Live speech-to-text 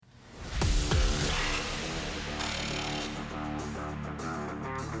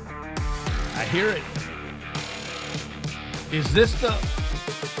hear it. Is this the...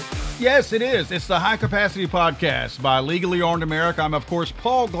 Yes, it is. It's the High Capacity Podcast by Legally Armed America. I'm, of course,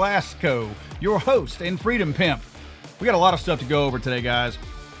 Paul Glasgow, your host and freedom pimp. We got a lot of stuff to go over today, guys.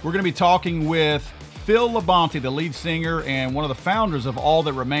 We're going to be talking with Phil Labonte, the lead singer and one of the founders of All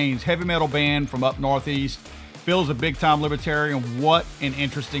That Remains, heavy metal band from up northeast. Phil's a big-time libertarian. What an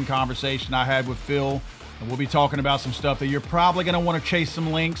interesting conversation I had with Phil. And we'll be talking about some stuff that you're probably going to want to chase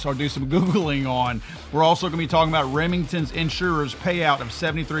some links or do some Googling on. We're also going to be talking about Remington's insurer's payout of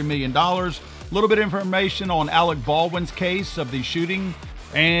 $73 million. A little bit of information on Alec Baldwin's case of the shooting.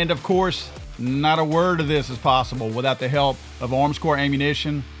 And, of course, not a word of this is possible without the help of Armscor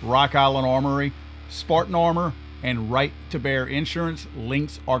Ammunition, Rock Island Armory, Spartan Armor, and Right to Bear Insurance.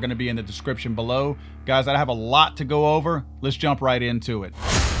 Links are going to be in the description below. Guys, I have a lot to go over. Let's jump right into it.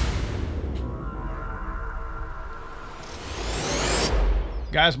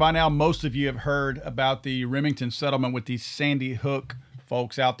 Guys, by now, most of you have heard about the Remington settlement with these Sandy Hook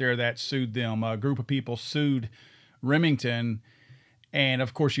folks out there that sued them. A group of people sued Remington. And,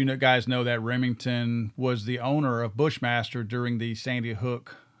 of course, you guys know that Remington was the owner of Bushmaster during the Sandy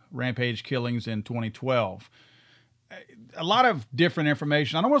Hook rampage killings in 2012. A lot of different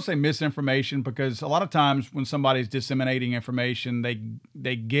information. I don't want to say misinformation because a lot of times when somebody's disseminating information,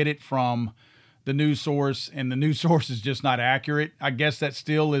 they get it from the news source, and the news source is just not accurate. I guess that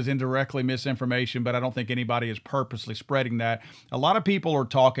still is indirectly misinformation, but I don't think anybody is purposely spreading that. A lot of people are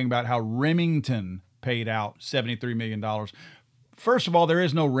talking about how Remington paid out $73 million. First of all, there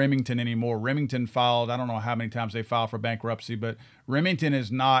is no Remington anymore. Remington filed, I don't know how many times they filed for bankruptcy, but Remington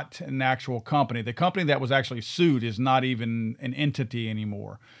is not an actual company. The company that was actually sued is not even an entity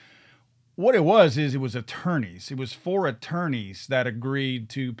anymore. What it was is it was attorneys. It was 4 attorneys that agreed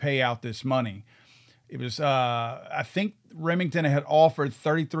to pay out this money. It was, I think Remington had offered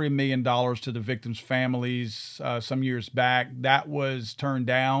 $33 million to the victims' families some years back. That was turned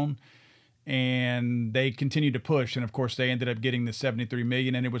down, and they continued to push. And of course, they ended up getting the $73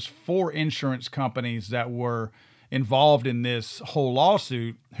 million. And it was 4 insurance companies that were involved in this whole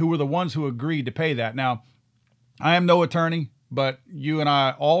lawsuit who were the ones who agreed to pay that. Now, I am no attorney, but you and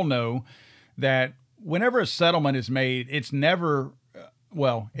I all know that whenever a settlement is made, it's never,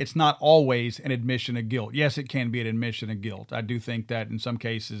 it's not always an admission of guilt. Yes, it can be an admission of guilt. I do think that in some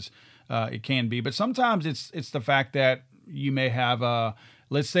cases it can be, but sometimes it's the fact that you may have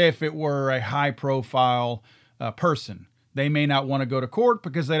let's say if it were a high profile person, they may not want to go to court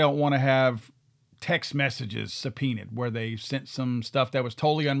because they don't want to have text messages subpoenaed where they sent some stuff that was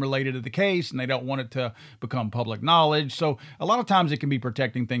totally unrelated to the case and they don't want it to become public knowledge. So a lot of times it can be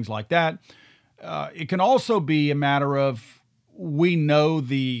protecting things like that. It can also be a matter of, we know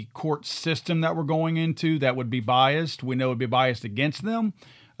the court system that we're going into that would be biased. We know it would be biased against them.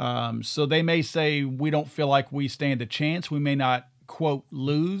 So they may say, we don't feel like we stand a chance. We may not, quote,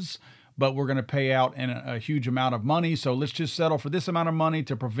 lose, but we're going to pay out a huge amount of money. So let's just settle for this amount of money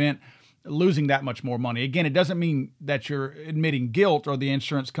to prevent losing that much more money. Again, it doesn't mean that you're admitting guilt or the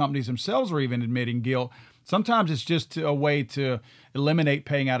insurance companies themselves are even admitting guilt. Sometimes it's just a way to eliminate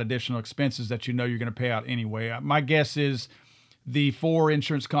paying out additional expenses that you know you're going to pay out anyway. My guess is the 4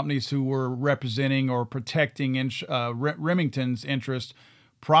 insurance companies who were representing or protecting Remington's interest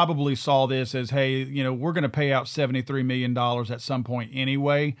probably saw this as, hey, we're going to pay out $73 million at some point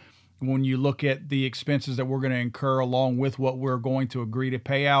anyway. When you look at the expenses that we're going to incur along with what we're going to agree to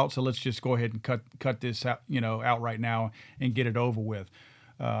pay out. So let's just go ahead and cut this out, out right now and get it over with.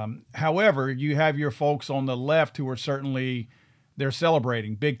 However, you have your folks on the left who are certainly, they're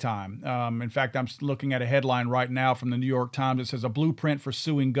celebrating big time. In fact, I'm looking at a headline right now from the New York Times that says a blueprint for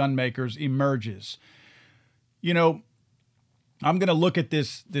suing gun makers emerges. I'm going to look at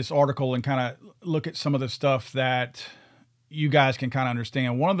this article and kind of look at some of the stuff that you guys can kind of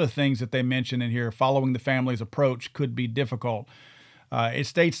understand. One of the things that they mention in here, following the family's approach could be difficult. It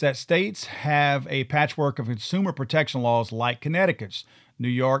states that states have a patchwork of consumer protection laws like Connecticut's. New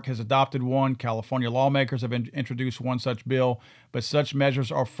York has adopted one. California lawmakers have introduced one such bill, but such measures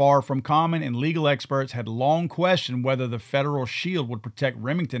are far from common, and legal experts had long questioned whether the federal shield would protect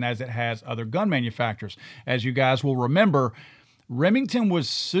Remington as it has other gun manufacturers. As you guys will remember, Remington was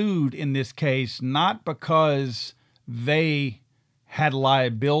sued in this case not because they had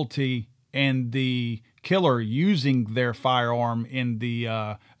liability and the killer using their firearm in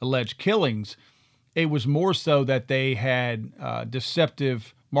the alleged killings. It was more so that they had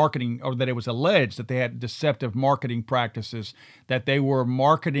deceptive marketing, or that it was alleged that they had deceptive marketing practices, that they were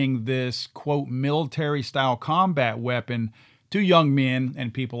marketing this, quote, military-style combat weapon to young men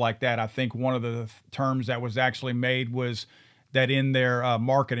and people like that. I think one of the terms that was actually made was that in their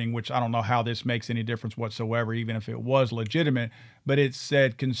marketing, which I don't know how this makes any difference whatsoever, even if it was legitimate, but it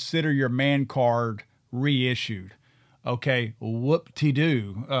said, consider your man card reissued. Okay,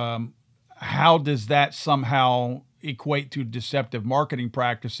 whoop-de-doo. How does that somehow equate to deceptive marketing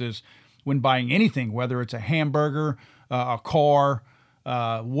practices when buying anything, whether it's a hamburger, a car,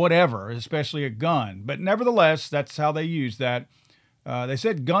 whatever, especially a gun? But nevertheless, that's how they use that. They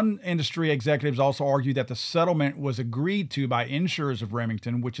said gun industry executives also argued that the settlement was agreed to by insurers of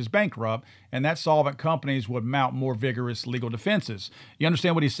Remington, which is bankrupt, and that solvent companies would mount more vigorous legal defenses. You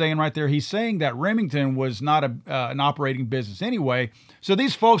understand what he's saying right there? He's saying that Remington was not an operating business anyway, so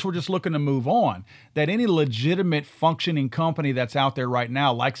these folks were just looking to move on. That any legitimate functioning company that's out there right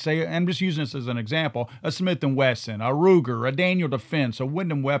now, like say, I'm just using this as an example, a Smith & Wesson, a Ruger, a Daniel Defense, a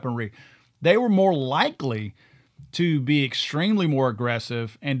Wyndham Weaponry, they were more likely to be extremely more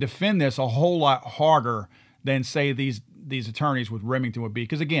aggressive and defend this a whole lot harder than, say, these attorneys with Remington would be.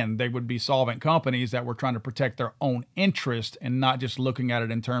 Because, again, they would be solvent companies that were trying to protect their own interest and not just looking at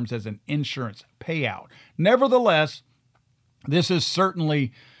it in terms as an insurance payout. Nevertheless, this is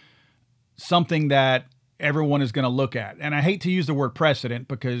certainly something that everyone is going to look at. And I hate to use the word precedent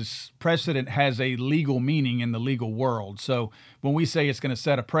because precedent has a legal meaning in the legal world. So when we say it's going to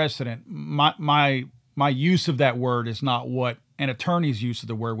set a precedent, my use of that word is not what an attorney's use of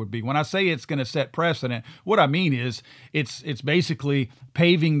the word would be. When I say it's going to set precedent, what I mean is it's basically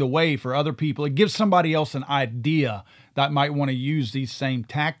paving the way for other people. It gives somebody else an idea that might want to use these same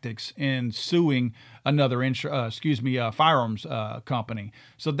tactics in suing another firearms company.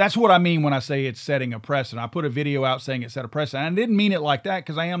 So that's what I mean when I say it's setting a precedent. I put a video out saying it set a precedent. I didn't mean it like that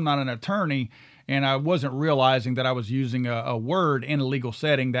because I am not an attorney, and I wasn't realizing that I was using a word in a legal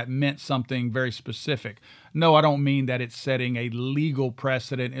setting that meant something very specific. No, I don't mean that it's setting a legal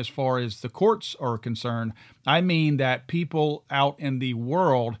precedent as far as the courts are concerned. I mean that people out in the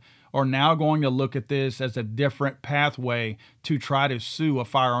world are now going to look at this as a different pathway to try to sue a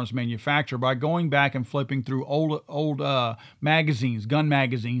firearms manufacturer by going back and flipping through old magazines, gun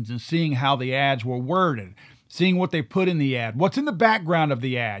magazines, and seeing how the ads were worded, seeing what they put in the ad. What's in the background of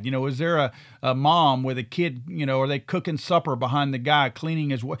the ad? You know, is there a mom with a kid, you know, are they cooking supper behind the guy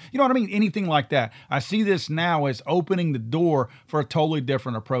cleaning his, you know what I mean? Anything like that. I see this now as opening the door for a totally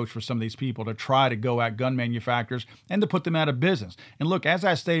different approach for some of these people to try to go at gun manufacturers and to put them out of business. And look, as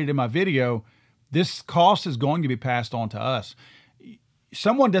I stated in my video, this cost is going to be passed on to us.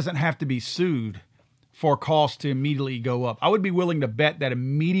 Someone doesn't have to be sued for costs to immediately go up. I would be willing to bet that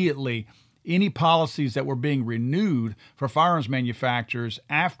immediately any policies that were being renewed for firearms manufacturers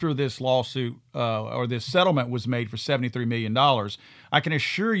after this lawsuit or this settlement was made for $73 million, I can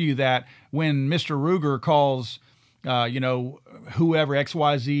assure you that when Mr. Ruger calls, whoever,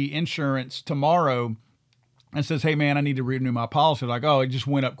 XYZ Insurance tomorrow and says, hey, man, I need to renew my policy. They're like, oh, it just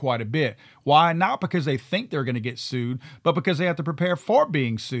went up quite a bit. Why? Not because they think they're going to get sued, but because they have to prepare for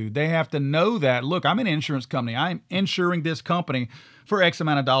being sued. They have to know that, look, I'm an insurance company. I'm insuring this company for X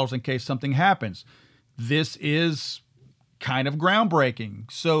amount of dollars in case something happens. This is kind of groundbreaking.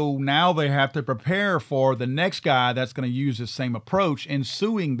 So now they have to prepare for the next guy that's going to use the same approach in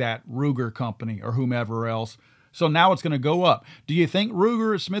suing that Ruger company or whomever else. So now it's going to go up. Do you think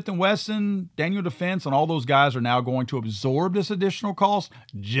Ruger, Smith & Wesson, Daniel Defense, and all those guys are now going to absorb this additional cost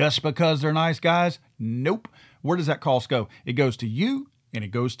just because they're nice guys? Nope. Where does that cost go? It goes to you and it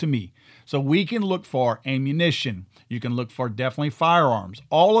goes to me. So we can look for ammunition. You can look for definitely firearms.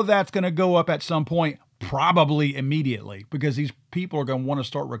 All of that's going to go up at some point, probably immediately, because these people are going to want to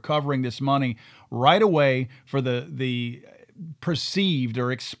start recovering this money right away for the perceived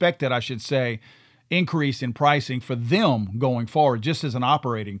or expected, I should say, increase in pricing for them going forward, just as an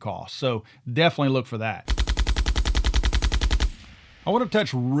operating cost. So definitely look for that. I want to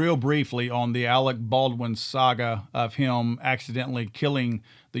touch real briefly on the Alec Baldwin saga of him accidentally killing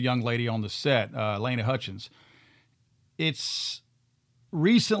the young lady on the set, Lena Hutchins. It's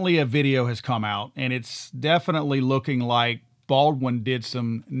recently a video has come out, and it's definitely looking like Baldwin did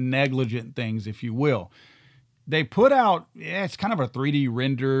some negligent things, if you will. They put out, it's kind of a 3D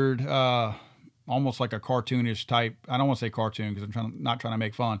rendered, almost like a cartoonish type. I don't want to say cartoon because I'm not trying to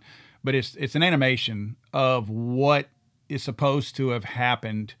make fun, but it's an animation of what is supposed to have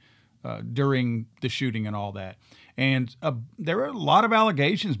happened during the shooting and all that. And there are a lot of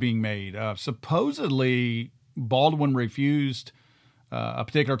allegations being made. Supposedly, Baldwin refused a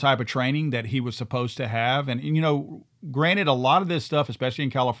particular type of training that he was supposed to have. And, you know, granted, a lot of this stuff, especially in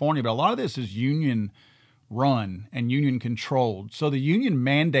California, but a lot of this is union run and union controlled. So the union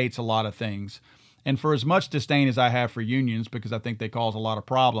mandates a lot of things. And for as much disdain as I have for unions, because I think they cause a lot of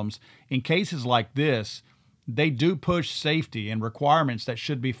problems, in cases like this, they do push safety and requirements that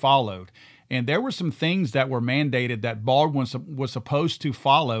should be followed. And there were some things that were mandated that Baldwin was supposed to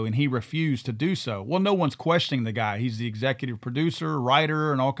follow, and he refused to do so. Well, no one's questioning the guy. He's the executive producer,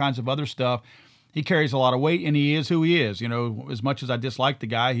 writer, and all kinds of other stuff. He carries a lot of weight, and he is who he is. You know, as much as I dislike the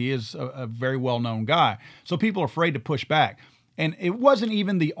guy, he is a very well-known guy. So people are afraid to push back. And it wasn't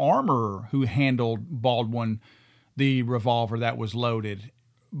even the armorer who handled Baldwin, the revolver that was loaded.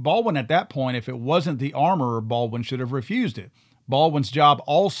 Baldwin, at that point, if it wasn't the armorer, Baldwin should have refused it. Baldwin's job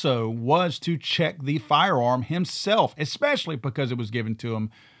also was to check the firearm himself, especially because it was given to him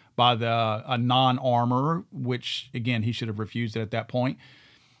by a non-armorer, which, again, he should have refused it at that point.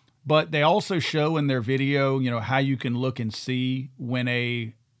 But they also show in their video, you know, how you can look and see when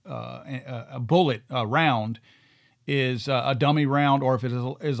a bullet, a round, is a dummy round or if it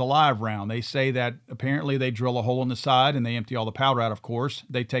is a live round. They say that apparently they drill a hole in the side and they empty all the powder out, of course.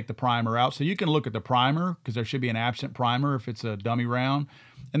 They take the primer out. So you can look at the primer because there should be an absent primer if it's a dummy round.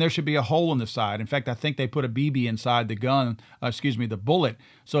 And there should be a hole in the side. In fact, I think they put a BB inside the gun, the bullet.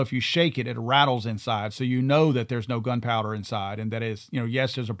 So if you shake it, it rattles inside. So you know that there's no gunpowder inside. And that is, you know,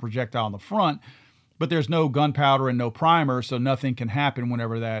 yes, there's a projectile in the front, but there's no gunpowder and no primer. So nothing can happen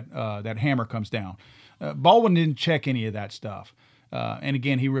whenever that hammer comes down. Baldwin didn't check any of that stuff. And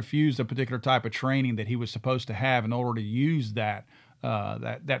again, he refused a particular type of training that he was supposed to have in order to use that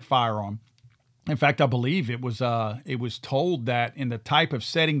firearm. In fact, I believe it was told that in the type of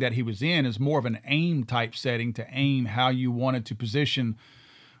setting that he was in is more of an aim type setting, to aim how you wanted to position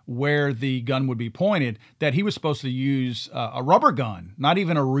where the gun would be pointed, that he was supposed to use a rubber gun, not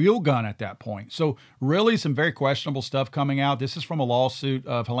even a real gun at that point. So really some very questionable stuff coming out. This is from a lawsuit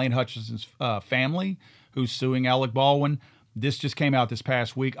of Helene Hutchinson's family, who's suing Alec Baldwin. This just came out this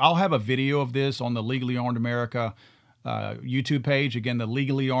past week. I'll have a video of this on the Legally Armed America YouTube page. Again, the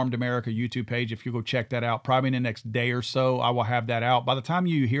Legally Armed America YouTube page. If you go check that out, probably in the next day or so, I will have that out. By the time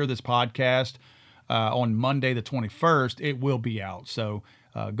you hear this podcast on Monday the 21st, it will be out. So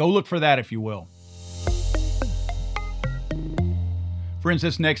go look for that, if you will. Friends,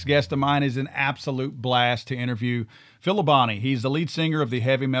 this next guest of mine is an absolute blast to interview. Phil Labonte. He's the lead singer of the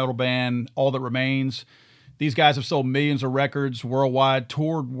heavy metal band All That Remains. These guys have sold millions of records worldwide,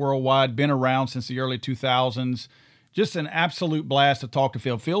 toured worldwide, been around since the early 2000s. Just an absolute blast to talk to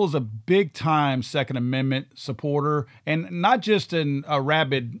Phil. Phil is a big-time Second Amendment supporter, and not just a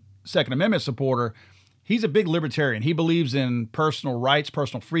rabid Second Amendment supporter. He's a big libertarian. He believes in personal rights,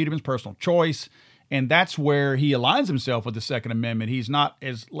 personal freedoms, personal choice, and that's where he aligns himself with the Second Amendment. He's not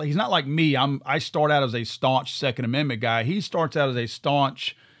like me. I start out as a staunch Second Amendment guy. He starts out as a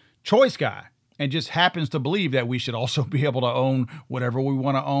staunch choice guy, and just happens to believe that we should also be able to own whatever we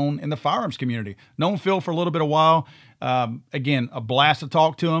want to own in the firearms community. Known Phil for a little bit of while. Again, a blast to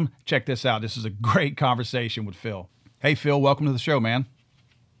talk to him. Check this out. This is a great conversation with Phil. Hey, Phil, welcome to the show, man.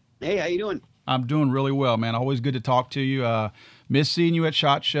 Hey, how you doing? I'm doing really well, man. Always good to talk to you. Miss seeing you at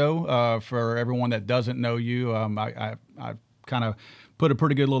SHOT Show. For everyone that doesn't know you, I kind of put a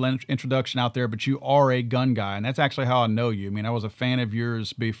pretty good little introduction out there, but you are a gun guy, and that's actually how I know you. I mean, I was a fan of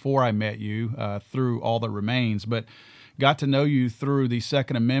yours before I met you through All That Remains, but got to know you through the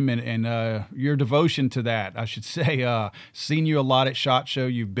Second Amendment and your devotion to that, I should say. Seen you a lot at SHOT Show.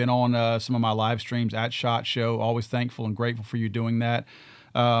 You've been on some of my live streams at SHOT Show. Always thankful and grateful for you doing that.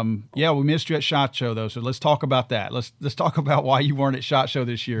 Yeah, we missed you at SHOT Show, though, so let's talk about that. Let's talk about why you weren't at SHOT Show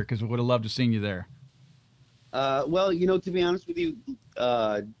this year, because we would have loved to seen you there. Well, you know, to be honest with you,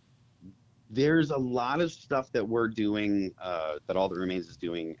 there's a lot of stuff that we're doing, that All That Remains is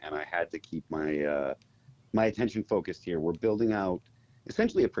doing, and I had to keep my my attention focused here. We're building out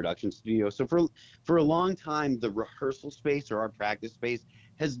essentially a production studio. So for a long time, the rehearsal space or our practice space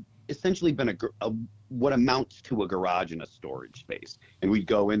has essentially been what amounts to a garage and a storage space. And we'd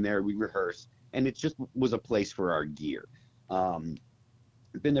go in there, we rehearse, and it just was a place for our gear.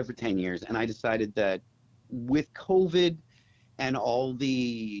 We've been there for 10 years, and I decided that with COVID and all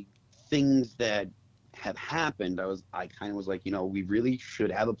the things that have happened, I kind of was like, you know, we really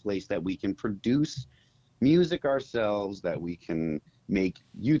should have a place that we can produce music ourselves, that we can make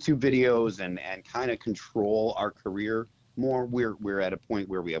YouTube videos and kind of control our career more. We're at a point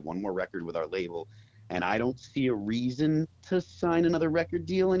where we have one more record with our label, and I don't see a reason to sign another record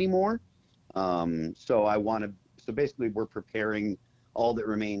deal anymore. So basically we're preparing All That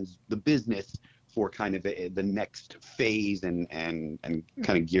Remains, the business, for kind of the next phase and kind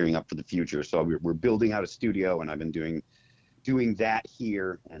of gearing up for the future. So we're building out a studio, and I've been doing that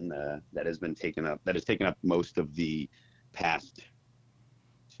here, and that has taken up most of the past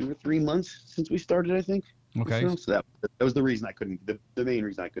 2 or 3 months since we started, I think. Okay. So that was the reason I couldn't. The main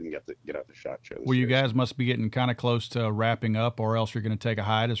reason I couldn't get out the SHOT Show Well, this you year. So. guys must be getting kind of close to wrapping up, or else you're going to take a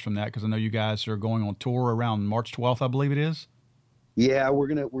hiatus from that because I know you guys are going on tour around March 12th, I believe it is. Yeah, we're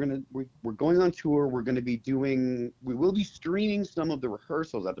going on tour. We're gonna be doing. We will be streaming some of the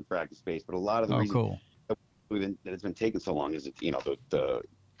rehearsals at the practice space, but a lot of the Oh, reason cool. that it's been taking so long is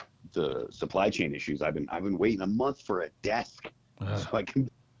the supply chain issues. I've been waiting a month for a desk so I can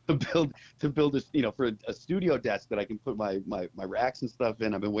to build a for a studio desk that I can put my racks and stuff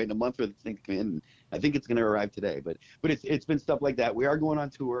in. I've been waiting a month for the thing to come in. And I think it's going to arrive today, but it's been stuff like that. We are going on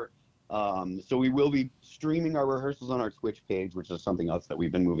tour. So we will be streaming our rehearsals on our Twitch page, which is something else that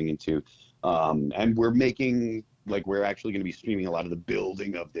we've been moving into. And we're actually going to be streaming a lot of the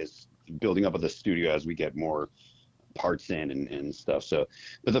building up of the studio as we get more parts in and stuff. So,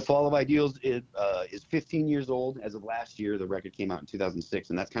 but the Fall of Ideals is 15 years old as of last year. The record came out in 2006,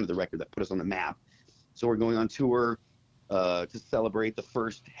 and that's kind of the record that put us on the map. So we're going on tour to celebrate the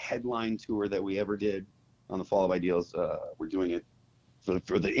first headline tour that we ever did on the Fall of Ideals. We're doing it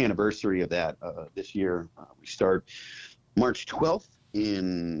for the anniversary of that this year. We start March 12th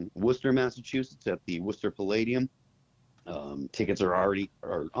in Worcester, Massachusetts at the Worcester Palladium. Tickets are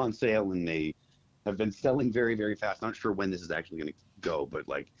on sale, and they have been selling very, very fast. Not sure when this is actually going to go, but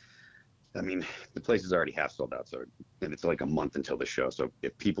the place is already half sold out. So, and it's like a month until the show. So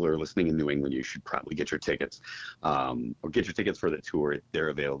if people are listening in New England, you should probably get your tickets, or get your tickets for the tour. They're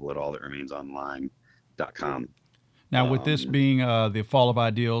available at allthatremainsonline.com. Now, with this being the Fall of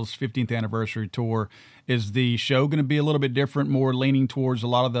Ideals 15th anniversary tour, is the show going to be a little bit different, more leaning towards a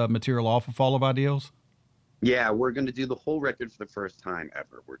lot of the material off of Fall of Ideals? Yeah, we're going to do the whole record for the first time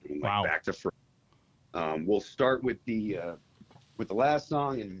ever. We're doing back to front. We'll start with the last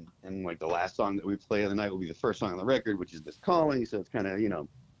song, and like the last song that we play of the night will be the first song on the record, which is This Calling. So it's kind of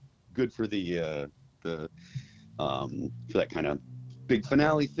good for for that kind of big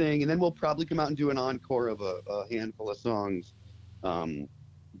finale thing. And then we'll probably come out and do an encore of a handful of songs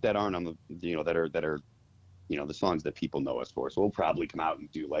that aren't on the that are the songs that people know us for. So we'll probably come out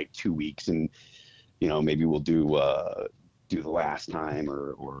and do like 2 weeks, and maybe we'll do The Last Time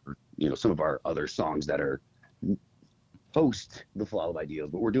or some of our other songs that are post the Fall of Ideals.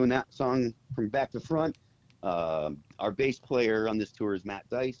 But we're doing that song from back to front. Our bass player on this tour is Matt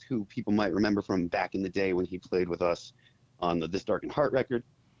Dice, who people might remember from back in the day when he played with us on the This Darkened Heart record.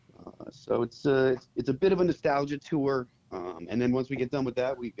 So it's a bit of a nostalgia tour. And then once we get done with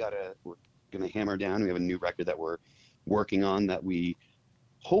that, we're gonna hammer down. We have a new record that we're working on that we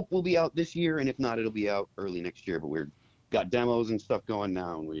hope will be out this year, and if not, it'll be out early next year. But we've got demos and stuff going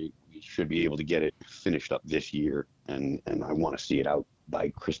now, and we should be able to get it finished up this year. And I want to see it out by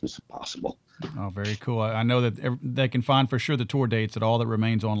Christmas if possible. Oh, very cool. I know that they can find for sure the tour dates at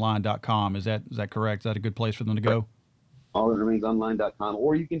allthatremainsonline.com. Is that correct? Is that a good place for them to go? Allthatremainsonline.com,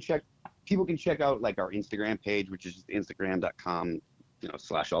 or people can check out like our Instagram page, which is instagram.com,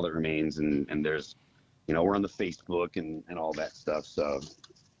 /allthatremains, and there's, we're on the Facebook and all that stuff. So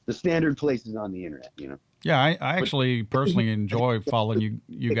the standard places on the internet, Yeah, I actually personally enjoy following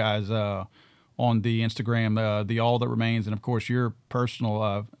you guys on the Instagram, the All That Remains, and of course your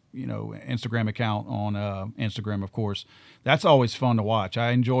personal Instagram account on Instagram. Of course, that's always fun to watch.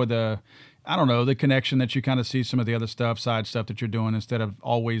 I enjoy the connection that you kind of see some of the other side stuff that you're doing instead of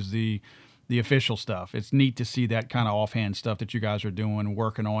always the official stuff. It's neat to see that kind of offhand stuff that you guys are doing and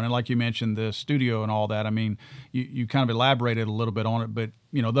working on. And like you mentioned, the studio and all that, I mean, you kind of elaborated a little bit on it, but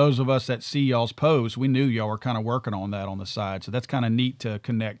those of us that see y'all's posts, we knew y'all were kind of working on that on the side. So that's kind of neat to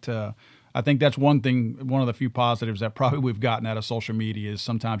connect. I think that's one of the few positives that probably we've gotten out of social media is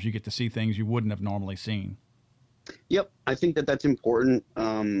sometimes you get to see things you wouldn't have normally seen. Yep. I think that's important.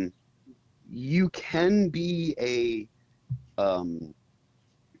 You can be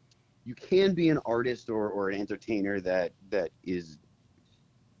an artist or an entertainer that is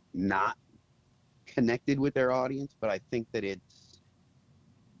not connected with their audience, but I think that at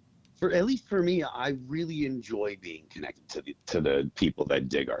least for me, I really enjoy being connected to the people that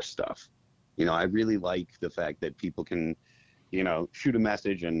dig our stuff. I really like the fact that people can, shoot a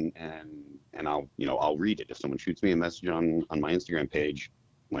message and I'll read it. If someone shoots me a message on my Instagram page,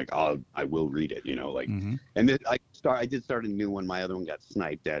 like I will read it, Mm-hmm. And then I did start a new one. My other one got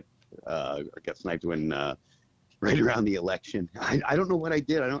sniped when right around the election. I don't know what I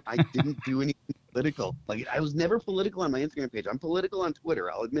did. I didn't do anything political. Like, I was never political on my Instagram page. I'm political on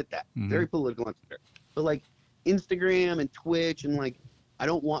Twitter. I'll admit that. Mm-hmm. Very political on Twitter. But like Instagram and Twitch, and like, I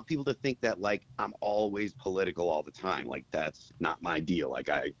don't want people to think that like I'm always political all the time. Like, that's not my deal.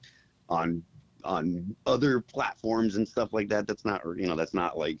 Like, on other platforms and stuff like that, that's not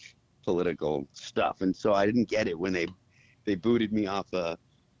like political stuff, and so I didn't get it when they booted me off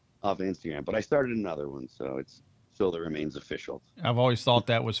Instagram. But I started another one, so it's Phil the Remains official. I've always thought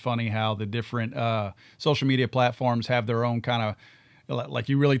that was funny how the different social media platforms have their own kind of, like,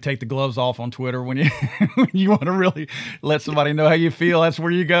 you really take the gloves off on Twitter when you when you want to really let somebody know how you feel. That's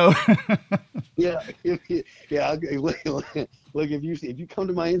where you go. Yeah, yeah. Look, if you come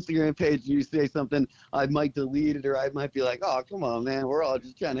to my Instagram page and you say something, I might delete it, or I might be like, oh, come on, man, we're all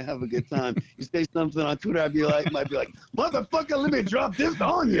just trying to have a good time. You say something on Twitter, might be like, motherfucker, let me drop this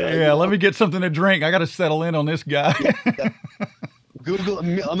on you. Yeah, let me get something to drink. I got to settle in on this guy. Yeah.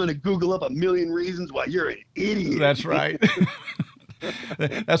 I'm gonna Google up a million reasons why you're an idiot. That's right.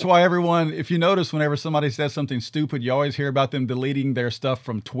 That's why everyone, if you notice, whenever somebody says something stupid, you always hear about them deleting their stuff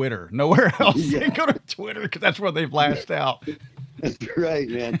from Twitter. Nowhere else. Yeah. They go to Twitter because that's where they've lashed out. That's right,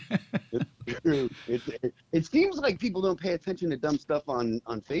 man. It's true. It seems like people don't pay attention to dumb stuff on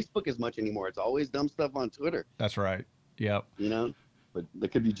Facebook as much anymore. It's always dumb stuff on Twitter. That's right. Yep. You know, but that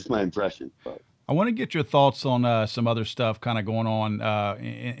could be just my impression. But I want to get your thoughts on some other stuff kind of going on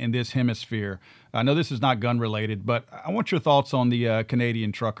in this hemisphere. I know this is not gun related, but I want your thoughts on the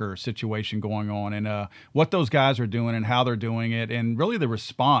Canadian trucker situation going on, and what those guys are doing and how they're doing it, and really the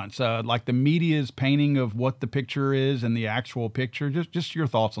response, like the media's painting of what the picture is and the actual picture. Just your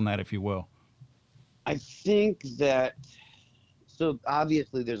thoughts on that, if you will. I think that, so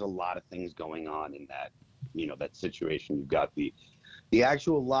obviously there's a lot of things going on in that, that situation. You've got the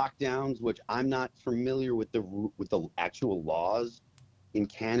actual lockdowns, which I'm not familiar with the actual laws in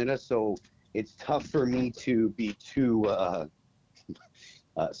Canada, so it's tough for me to be too.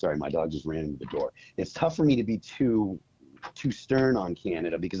 Sorry, my dog just ran into the door. It's tough for me to be too stern on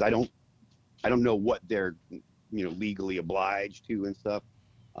Canada because I don't know what they're legally obliged to and stuff.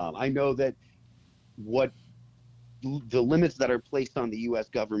 I know that what the limits that are placed on the U.S.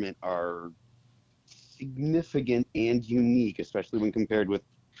 government are significant and unique, especially when compared with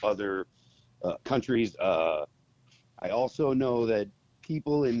other countries. I also know that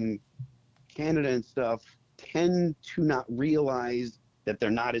people in Canada and stuff tend to not realize that they're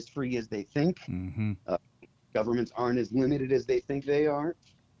not as free as they think. Mm-hmm. Governments aren't as limited as they think they are.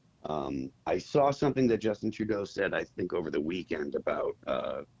 I saw something that Justin Trudeau said, I think over the weekend, about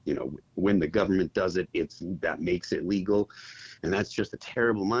when the government does it, that makes it legal, and that's just a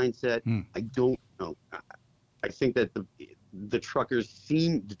terrible mindset. I don't know. I think that the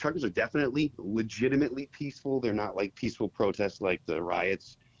truckers are definitely legitimately peaceful. They're not like peaceful protests like the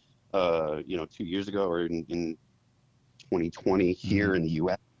riots 2 years ago or in 2020 here in the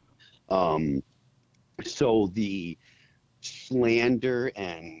U.S. So the slander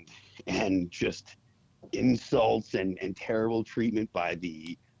and just insults and terrible treatment by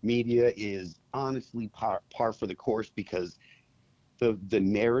the media is honestly par for the course, because the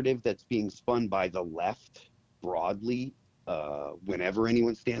narrative that's being spun by the left broadly, whenever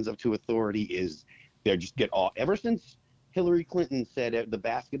anyone stands up to authority, is they just get all. Ever since Hillary Clinton said the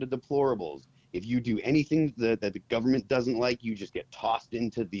basket of deplorables, if you do anything that the government doesn't like, you just get tossed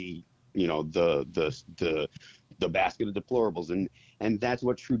into the basket of deplorables, and that's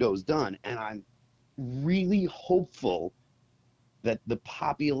what Trudeau's done. And I'm really hopeful that the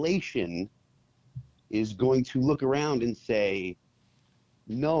population is going to look around and say,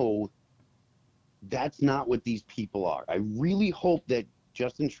 no, that's not what these people are. I really hope that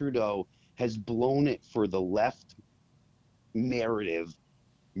Justin Trudeau has blown it for the left narrative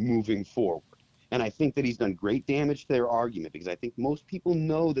moving forward. And I think that he's done great damage to their argument, because I think most people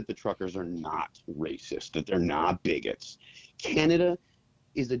know that the truckers are not racist, that they're not bigots. Canada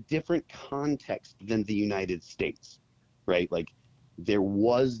is a different context than the United States, right? Like, there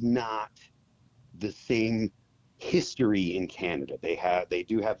was not the same history in Canada. They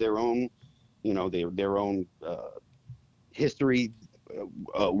do have their own, their own history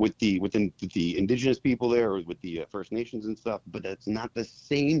within the indigenous people there, or with the First Nations and stuff, but that's not the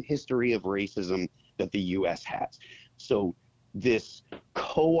same history of racism that the U.S. has. So this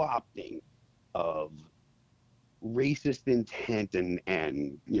co-opting of racist intent and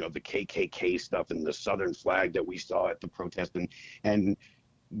the KKK stuff and the Southern flag that we saw at the protest, and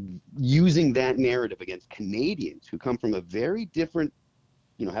using that narrative against Canadians who come from a very different,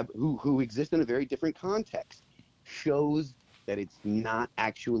 who exist in a very different context, shows that it's not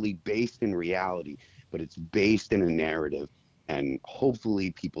actually based in reality, but it's based in a narrative. And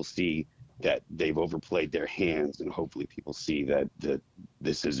hopefully people see that they've overplayed their hands, and hopefully people see that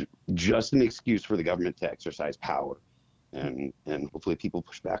this is just an excuse for the government to exercise power, and hopefully people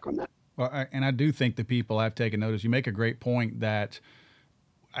push back on that. Well, and I do think the people have taken notice. You make a great point that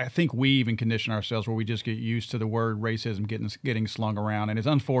I think we even condition ourselves where we just get used to the word racism getting slung around, and it's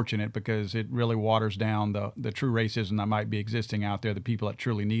unfortunate because it really waters down the true racism that might be existing out there, the people that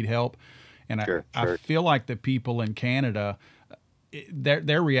truly need help. And I feel like the people in Canada,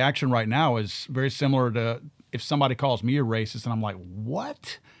 their reaction right now is very similar to if somebody calls me a racist, and I'm like,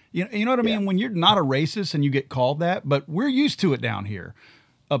 what? You know what I mean? When you're not a racist and you get called that, but we're used to it down here.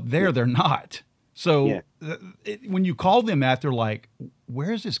 Up there, they're not. So when you call them that, they're like,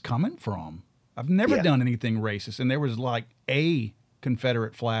 where is this coming from? I've never done anything racist. And there was like a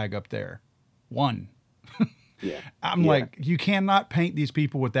Confederate flag up there. One. I'm like, you cannot paint these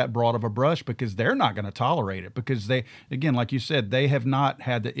people with that broad of a brush because they're not going to tolerate it because they, again, like you said, they have not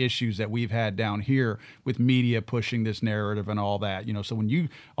had the issues that we've had down here with media pushing this narrative and all that, so when you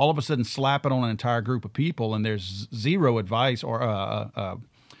all of a sudden slap it on an entire group of people and there's zero advice or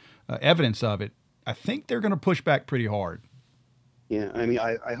evidence of it, I think they're going to push back pretty hard. Yeah. I mean,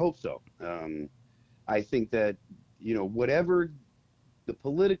 I hope so. I think that, whatever the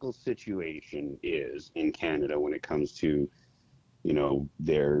political situation is in Canada when it comes to,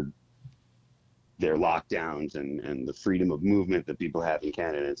 their lockdowns and the freedom of movement that people have in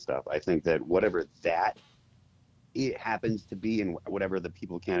Canada and stuff. I think that whatever that it happens to be and whatever the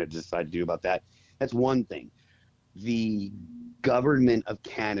people of Canada decide to do about that, that's one thing. The government of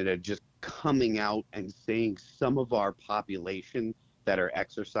Canada just coming out and saying some of our population that are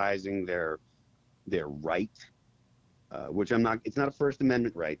exercising their right, which it's not a First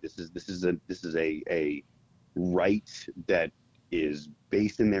Amendment right. This is a right that is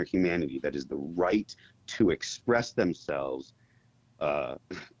based in their humanity. That is the right to express themselves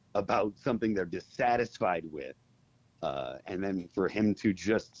about something they're dissatisfied with, and then for him to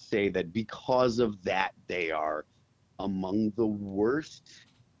just say that because of that they are among the worst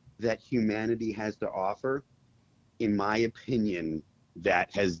that humanity has to offer. In my opinion,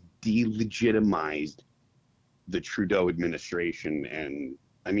 that has delegitimized the Trudeau administration. And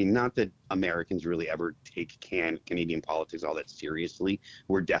I mean, not that Americans really ever take Canadian politics all that seriously.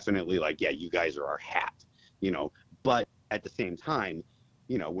 We're definitely like, yeah, you guys are our hat, but at the same time,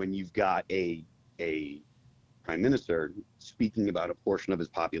 when you've got a prime minister speaking about a portion of his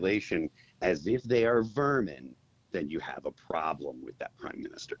population as if they are vermin, then you have a problem with that prime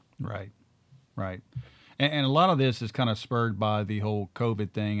minister. Right. And a lot of this is kind of spurred by the whole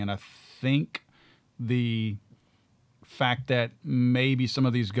COVID thing. And I think the fact that maybe some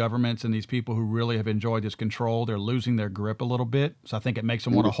of these governments and these people who really have enjoyed this control, they're losing their grip a little bit. So I think it makes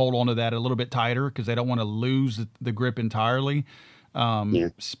them want to hold on to that a little bit tighter because they don't want to lose the grip entirely.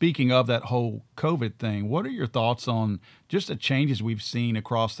 Speaking of that whole COVID thing, what are your thoughts on just the changes we've seen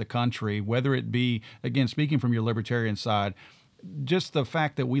across the country, whether it be, again, speaking from your libertarian side, just the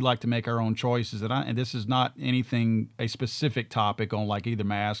fact that we like to make our own choices, and this is not anything, a specific topic on like either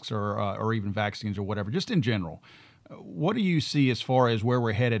masks or even vaccines or whatever, just in general. What do you see as far as where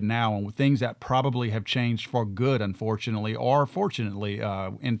we're headed now and things that probably have changed for good, unfortunately, or fortunately,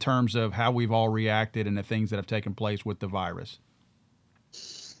 in terms of how we've all reacted and the things that have taken place with the virus?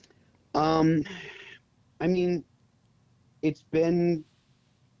 I mean, it's been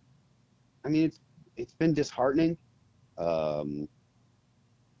disheartening. I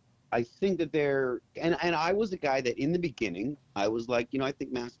think that and I was a guy that in the beginning, I was like, I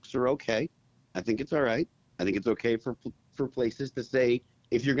think masks are okay. I think it's all right. I think it's okay for places to say,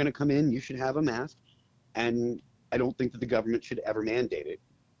 if you're going to come in, you should have a mask. And I don't think that the government should ever mandate it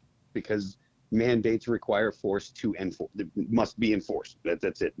because mandates require force to enforce. It must be enforced.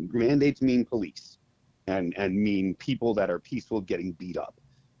 That's it. Mandates mean police and mean people that are peaceful getting beat up.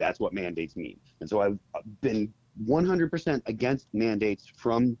 That's what mandates mean. And so I've been 100% against mandates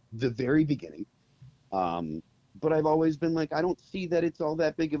from the very beginning. But I've always been like, I don't see that it's all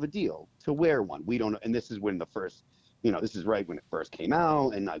that big of a deal to wear one. We don't, and this is when this is right when it first came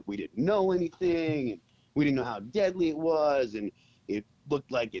out, and like we didn't know anything, and we didn't know how deadly it was, and it looked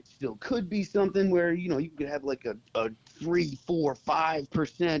like it still could be something where you could have like a 3, 4,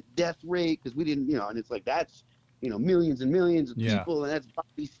 5% death rate because we didn't, and it's like that's millions and millions of people, and that's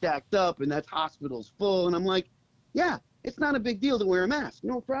bodies stacked up, and that's hospitals full, and I'm like, yeah, it's not a big deal to wear a mask,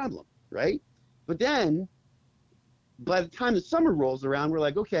 no problem, right? But then by the time the summer rolls around, we're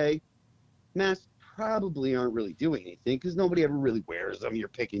like, okay, masks probably aren't really doing anything because nobody ever really wears them. You're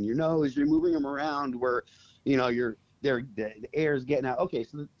picking your nose, you're moving them around where, the air is getting out. Okay,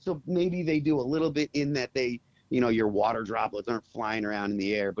 so maybe they do a little bit in that they, your water droplets aren't flying around in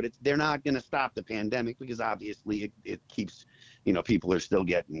the air, but they're not going to stop the pandemic because obviously it keeps, people are still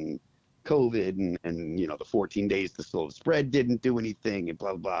getting COVID and the 14 days to slow the spread didn't do anything and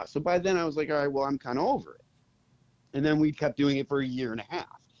blah, blah, blah. So by then I was like, all right, well, I'm kind of over it. And then we kept doing it for a year and a half.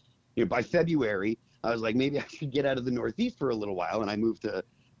 By February, I was like, maybe I should get out of the Northeast for a little while. And I moved to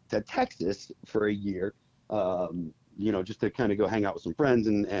Texas for a year, just to kind of go hang out with some friends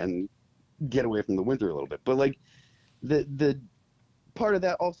and get away from the winter a little bit. But like the part of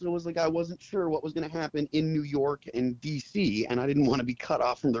that also was like, I wasn't sure what was going to happen in New York and DC, and I didn't want to be cut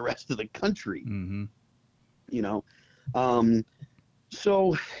off from the rest of the country. Mm-hmm.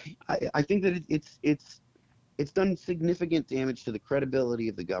 So I think that it's done significant damage to the credibility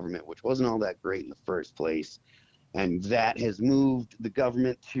of the government, which wasn't all that great in the first place. And that has moved the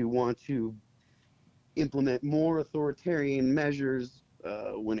government to want to implement more authoritarian measures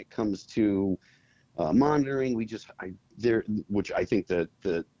when it comes to monitoring. Which I think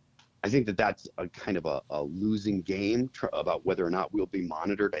that's a kind of a losing game about whether or not we'll be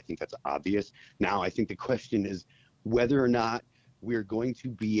monitored. I think that's obvious. Now, I think the question is whether or not we're going to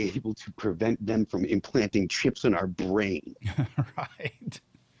be able to prevent them from implanting chips in our brain. Right.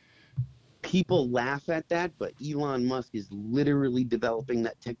 People laugh at that, but Elon Musk is literally developing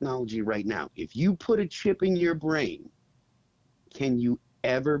that technology right now. If you put a chip in your brain, can you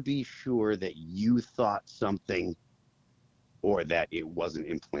ever be sure that you thought something or that it wasn't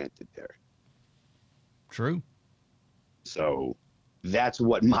implanted there? True. So that's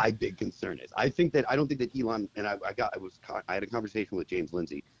what my big concern is. I don't think that Elon, and I had a conversation with James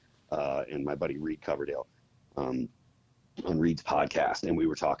Lindsay and my buddy Reed Coverdale on Reed's podcast, and we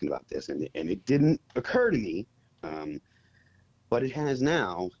were talking about this, and it didn't occur to me, but it has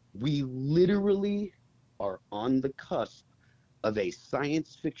now. We literally are on the cusp of a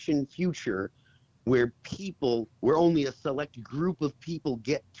science fiction future where only a select group of people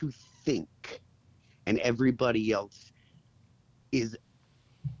get to think, and everybody else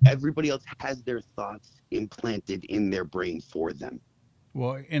has their thoughts implanted in their brain for them.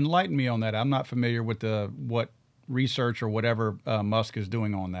 Well, enlighten me on that. I'm not familiar with what research or whatever Musk is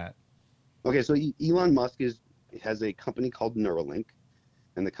doing on that. Okay, so Elon Musk has a company called Neuralink,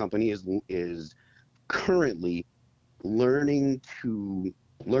 and the company is currently learning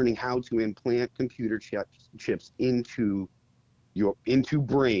how to implant computer chips into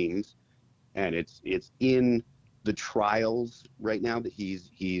brains, and it's in the trials right now that he's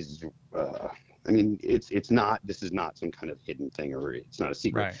this is not some kind of hidden thing, or it's not a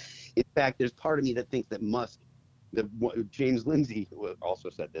secret. Right. In fact, there's part of me that thinks that James Lindsay also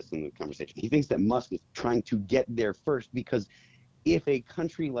said this in the conversation. He thinks that Musk is trying to get there first, because if a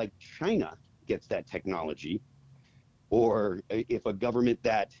country like China gets that technology, or if a government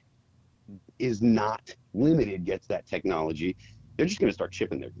that is not limited gets that technology, they're just going to start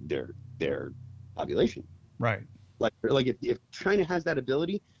chipping their population. Right. Like if China has that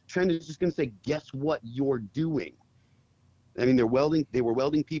ability, China's just going to say, guess what you're doing? I mean, they were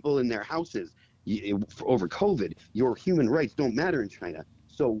welding people in their houses over COVID. Your human rights don't matter in China.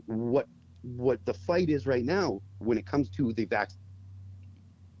 So what the fight is right now when it comes to the vaccine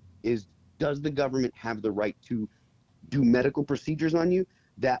is, does the government have the right to do medical procedures on you?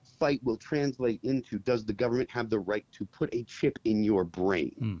 That fight will translate into, does the government have the right to put a chip in your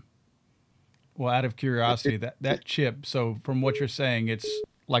brain? Well, out of curiosity, that chip, so from what you're saying, it's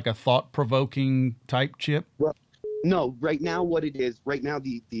like a thought-provoking type chip? Well, no, right now what it is,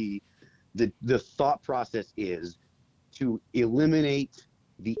 the thought process is to eliminate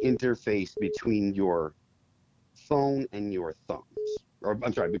the interface between your phone and your thumbs. Or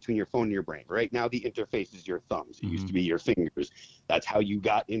I'm sorry, between your phone and your brain. Right now the interface is your thumbs. It used to be your fingers. That's how you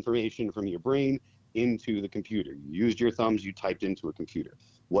got information from your brain into the computer. You used your thumbs, you typed into a computer.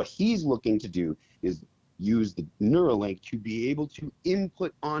 What he's looking to do is use the Neuralink to be able to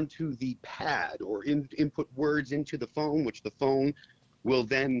input onto the pad, or input words into the phone, which the phone will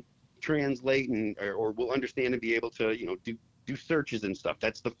then translate or will understand and be able to do searches and stuff.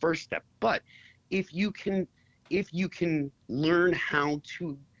 That's the first step. But if you can learn how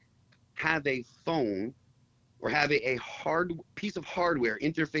to have a phone or have a hard piece of hardware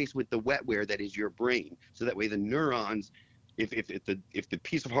interface with the wetware that is your brain, so that way the neurons, if the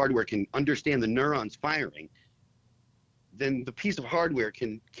piece of hardware can understand the neurons firing, then the piece of hardware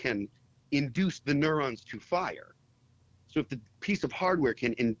can induce the neurons to fire. So if the piece of hardware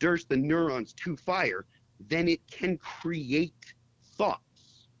can induce the neurons to fire, then it can create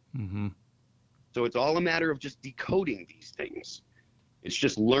thoughts. Mm-hmm. So it's all a matter of just decoding these things. It's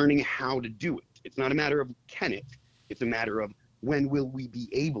just learning how to do it. It's not a matter of can it, it's a matter of when will we be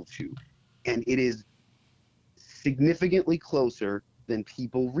able to. And it is significantly closer than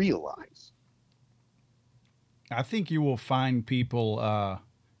people realize. I think you will find people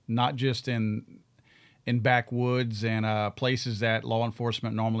not just in in backwoods and places that law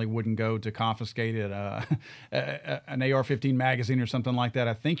enforcement normally wouldn't go to confiscate an AR-15 magazine or something like that.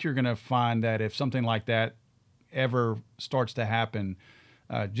 I think you're going to find that if something like that ever starts to happen,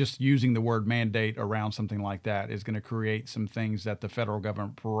 just using the word mandate around something like that is going to create some things that the federal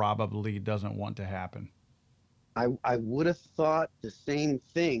government probably doesn't want to happen. I would have thought the same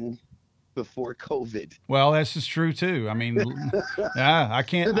thing before COVID. Well, that's just true too. I mean, yeah, I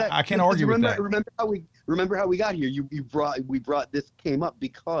can't argue with that. Remember how we got here? We brought this came up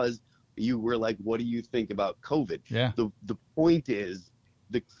because you were like, what do you think about COVID? Yeah. The point is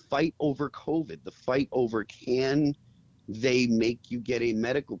the fight over COVID, the fight over can they make you get a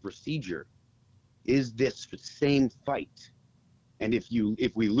medical procedure, is this same fight. And if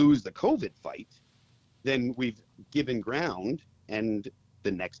we lose the COVID fight, then we've given ground, and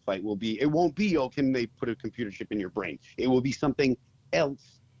the next fight will be, it won't be, oh, can they put a computer chip in your brain? It will be something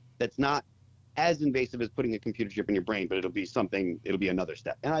else that's not as invasive as putting a computer chip in your brain, but it'll be another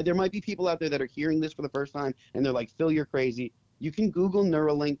step. And there might be people out there that are hearing this for the first time, and they're like, Phil, you're crazy. You can Google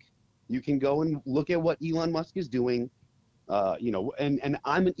Neuralink. You can go and look at what Elon Musk is doing. And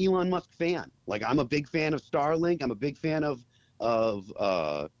I'm an Elon Musk fan. Like, I'm a big fan of Starlink. I'm a big fan of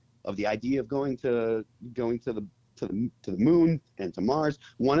the idea of going to the moon and to Mars.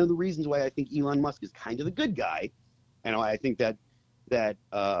 One of the reasons why I think Elon Musk is kind of the good guy, and I think that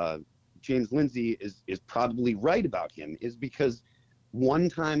James Lindsay is probably right about him, is because one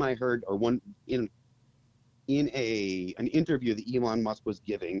time I heard, or in an interview that Elon Musk was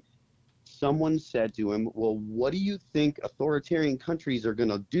giving, someone said to him, well, what do you think authoritarian countries are going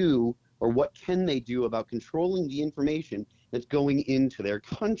to do, or what can they do about controlling the information that's going into their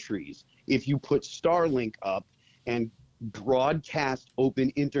countries if you put Starlink up and broadcast open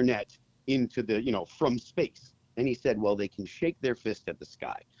internet into from space? And he said, well, they can shake their fist at the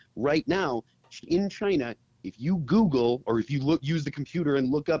sky. Right now, in China, if you Google, or if you use the computer and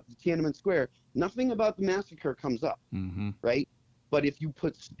look up Tiananmen Square, nothing about the massacre comes up, right? But if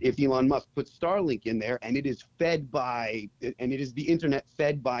Elon Musk puts Starlink in there, and it is the internet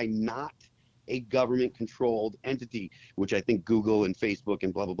fed by not a government-controlled entity, which I think Google and Facebook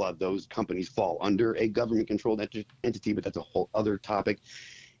and blah, blah, blah, those companies fall under a government-controlled entity, but that's a whole other topic.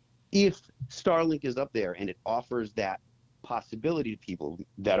 If Starlink is up there and it offers that possibility to people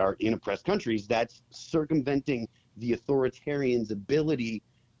that are in oppressed countries, that's circumventing the authoritarian's ability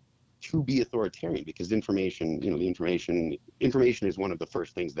to be authoritarian, because information is one of the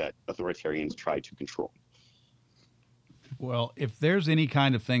first things that authoritarians try to control. Well, if there's any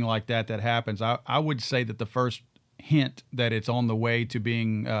kind of thing like that happens, I would say that the first hint that it's on the way to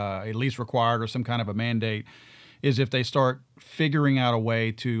being at least required or some kind of a mandate is if they start figuring out a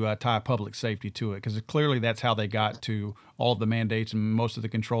way to tie public safety to it, because clearly that's how they got to all of the mandates and most of the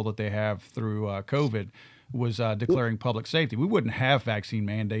control that they have through COVID was declaring public safety. We wouldn't have vaccine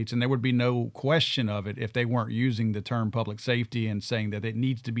mandates, and there would be no question of it if they weren't using the term public safety and saying that it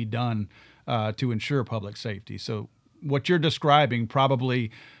needs to be done to ensure public safety. So what you're describing probably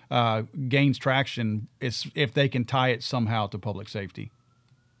gains traction if they can tie it somehow to public safety.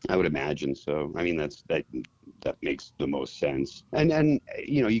 I would imagine so. I mean, that makes the most sense. And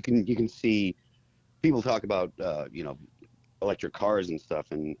you can see people talk about electric cars and stuff,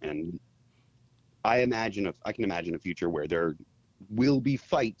 and I can imagine a future where there will be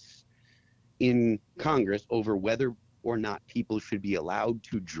fights in Congress over whether or not people should be allowed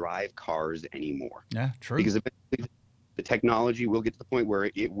to drive cars anymore. Yeah, true. Because eventually the technology will get to the point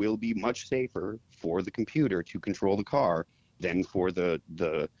where it will be much safer for the computer to control the car than for the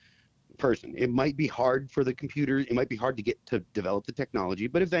person. It might be hard for the computer. It might be hard to get to develop the technology,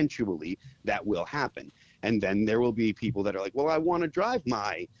 but eventually that will happen. And then there will be people that are like, well, I want to drive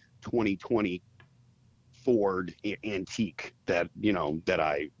my 2020 Ford antique that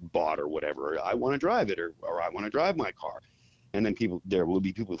I bought or whatever. I want to drive it, or I want to drive my car. And then there will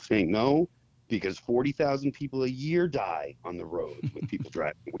be people saying no, because 40,000 people a year die on the road with people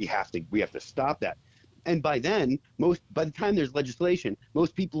driving. We have to stop that. And by then, by the time there's legislation,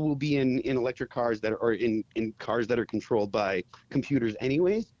 most people will be in electric cars in cars that are controlled by computers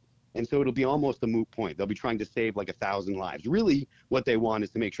anyways. And so it'll be almost a moot point. They'll be trying to save like 1,000 lives. Really, what they want is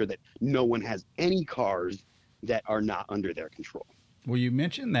to make sure that no one has any cars that are not under their control. Well, you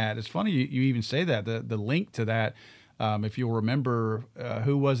mentioned that. It's funny you even say that. The link to that, if you'll remember,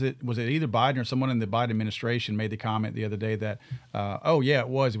 who was it? Was it either Biden or someone in the Biden administration made the comment the other day that, it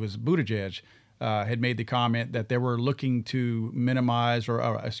was Buttigieg, had made the comment that they were looking to minimize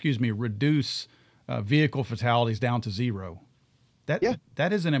reduce vehicle fatalities down to zero. Yeah.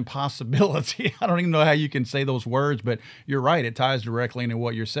 that is an impossibility. I don't even know how you can say those words, but you're right. It ties directly into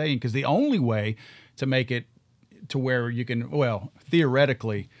what you're saying, because the only way to make it to where you can, well,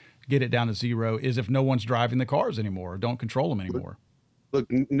 theoretically get it down to zero is if no one's driving the cars anymore, or don't control them anymore. Look,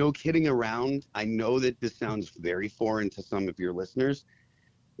 no kidding around. I know that this sounds very foreign to some of your listeners.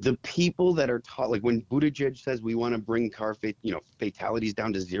 The people that are taught, like when Buttigieg says we want to bring fatalities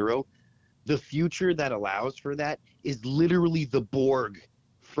down to zero, the future that allows for that is literally the Borg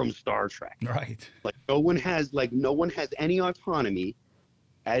from Star Trek. Right. Like no one has any autonomy,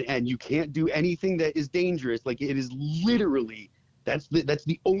 and you can't do anything that is dangerous. Like it is literally that's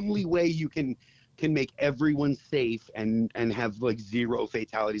the only way you can make everyone safe and have like zero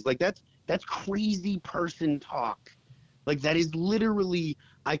fatalities. Like that's crazy person talk. Like that is literally,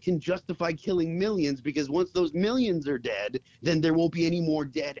 I can justify killing millions because once those millions are dead, then there won't be any more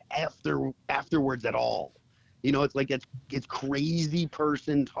dead afterwards at all. You know, it's like it's crazy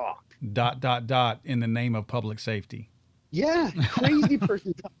person talk. ... in the name of public safety. Yeah, crazy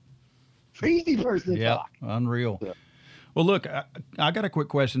person talk. Crazy person talk. Unreal. Yeah. Well, look, I got a quick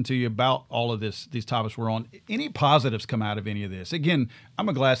question to you about all of these topics we're on. Any positives come out of any of this? Again, I'm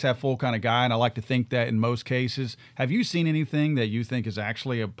a glass half full kind of guy, and I like to think that in most cases. Have you seen anything that you think is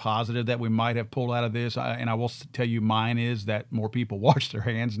actually a positive that we might have pulled out of this? And I will tell you mine is that more people wash their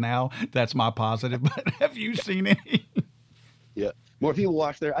hands now. That's my positive. But have you seen any? Yeah, more people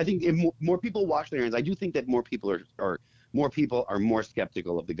wash their. I think if more people wash their hands. I do think that more people are more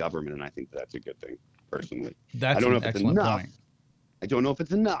skeptical of the government, and I think that's a good thing. Personally, That's I don't know an if it's excellent enough. point. I don't know if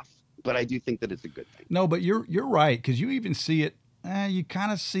it's enough, but I do think that it's a good thing. No, but you're right, because you even see it. You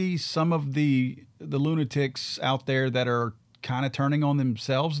kind of see some of the lunatics out there that are kind of turning on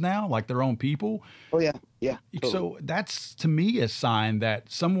themselves now, like their own people. Oh yeah, yeah. Totally. So that's, to me, a sign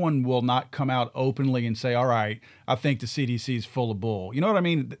that someone will not come out openly and say, all right, I think the CDC is full of bull. You know what I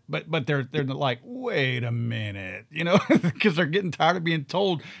mean? But they're like, wait a minute, you know, because they're getting tired of being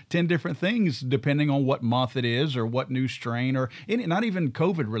told 10 different things depending on what month it is or what new strain, or not even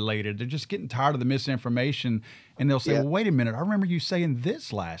COVID related. They're just getting tired of the misinformation, and they'll say, well, wait a minute, I remember you saying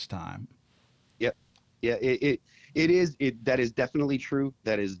this last time. Yep. Yeah. That is definitely true.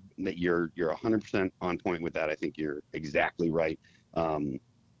 That you're 100% on point with that. I think you're exactly right.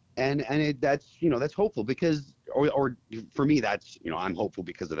 That's hopeful because, or for me, that's, I'm hopeful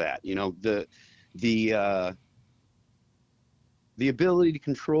because of that. The ability to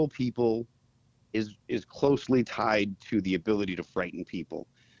control people is closely tied to the ability to frighten people.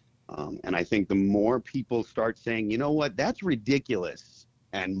 And I think the more people start saying, you know what, that's ridiculous,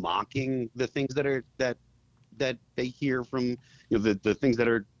 and mocking the things that they hear from, the things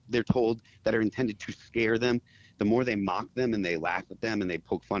that they're told that are intended to scare them, the more they mock them and they laugh at them and they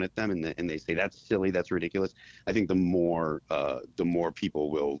poke fun at them and they say that's silly, that's ridiculous, I think the more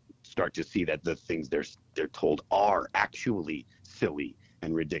people will start to see that the things they're told are actually silly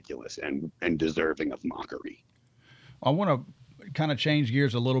and ridiculous and deserving of mockery. I want to kind of change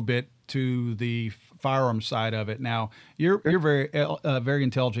gears a little bit to the firearm side of it. Now, you're very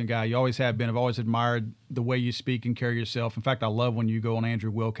intelligent guy. You always have been. I've always admired the way you speak and carry yourself. In fact, I love when you go on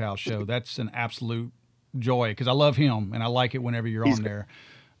Andrew Wilkow's show. That's an absolute joy because I love him and I like it whenever you're on there.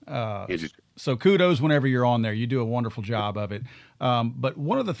 So kudos whenever you're on there. You do a wonderful job of it. But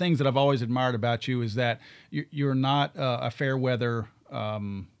one of the things that I've always admired about you is that you're not a fair weather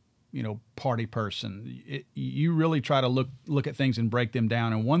party person. You really try to look at things and break them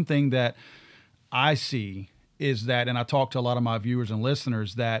down. And one thing that I see is that, and I talk to a lot of my viewers and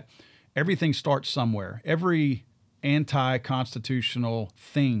listeners, that everything starts somewhere. Every anti-constitutional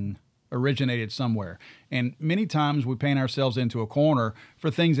thing originated somewhere. And many times we paint ourselves into a corner for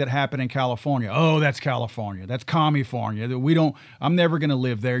things that happen in California. Oh, that's California. That's California. I'm never going to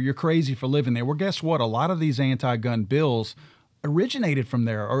live there. You're crazy for living there. Well, guess what? A lot of these anti-gun bills originated from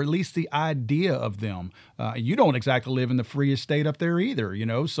there, or at least the idea of them. You don't exactly live in the freest state up there either,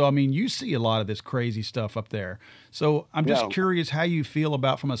 So, I mean, you see a lot of this crazy stuff up there. So I'm just curious how you feel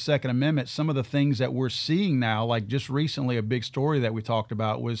about, from a Second Amendment, some of the things that we're seeing now. Like just recently, a big story that we talked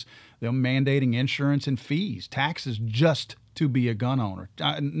about was them mandating insurance and fees, taxes, just to be a gun owner.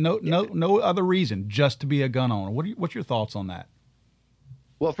 No other reason, just to be a gun owner. What's your thoughts on that?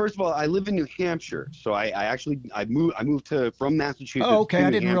 Well, first of all, I live in New Hampshire, so I moved from Massachusetts. Oh, okay. I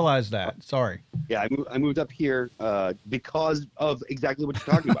didn't realize that. Sorry. Yeah, I moved up here because of exactly what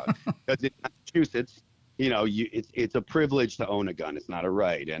you're talking about. Because in Massachusetts, it's a privilege to own a gun. It's not a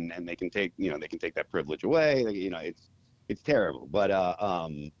right, and they can take that privilege away. It's terrible. But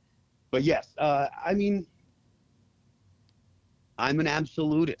yes, I mean, I'm an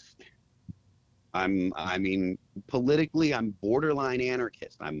absolutist. I mean, politically, I'm borderline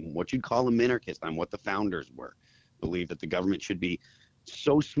anarchist. I'm what you'd call a minarchist. I'm what the founders were. Believe that the government should be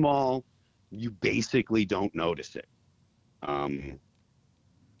so small, you basically don't notice it. Um,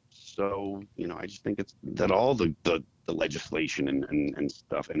 so, you know, I just think it's that all the legislation and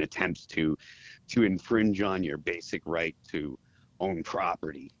stuff and attempts to infringe on your basic right to own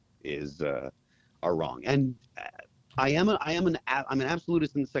property is are wrong. And I'm an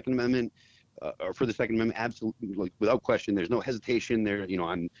absolutist in the Second Amendment. Or for the Second Amendment, absolutely, like, without question. There's no hesitation there. You know,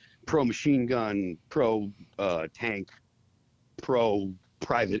 I'm pro machine gun, pro tank, pro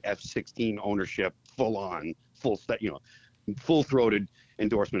private F-16 ownership, full on, full set, you know, full throated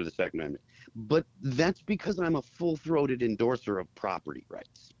endorsement of the Second Amendment. But that's because I'm a full throated endorser of property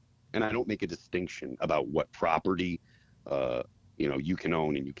rights, and I don't make a distinction about what property, you know, you can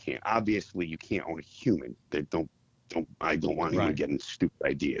own and you can't. Obviously, you can't own a human. I don't want anyone getting stupid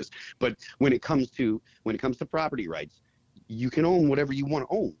ideas. But when it comes to property rights, you can own whatever you want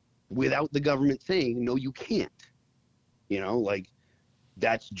to own without the government saying no, you can't. You know, like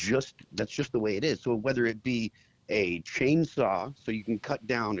that's just the way it is. So whether it be a chainsaw so you can cut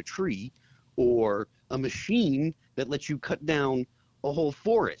down a tree, or a machine that lets you cut down a whole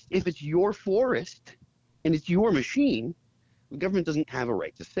forest, if it's your forest and it's your machine, the government doesn't have a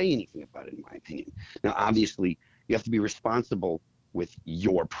right to say anything about it, in my opinion. Now, obviously, you have to be responsible with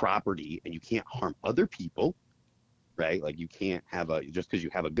your property, and you can't harm other people, right? Like, you can't have just because you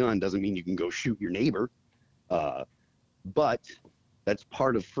have a gun doesn't mean you can go shoot your neighbor. But that's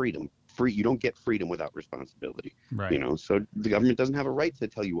part of freedom. You don't get freedom without responsibility. Right. You know, so the government doesn't have a right to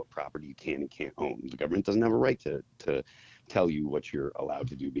tell you what property you can and can't own. The government doesn't have a right to tell you what you're allowed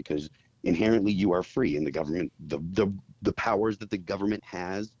to do, because inherently you are free, and the government, the powers that the government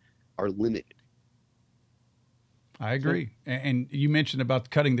has are limited. I agree. And you mentioned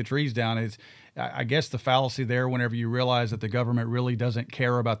about cutting the trees down. Is I guess the fallacy there, whenever you realize that the government really doesn't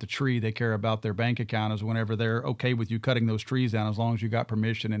care about the tree, they care about their bank account, is whenever they're okay with you cutting those trees down as long as you got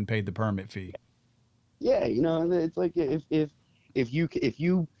permission and paid the permit fee. Yeah, you know, it's like if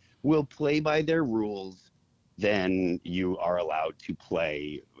you will play by their rules, then you are allowed to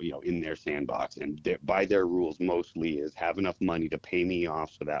play, you know, in their sandbox. And by their rules mostly is have enough money to pay me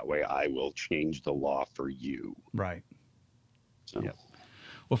off, so that way I will change the law for you. Right. So. Yep.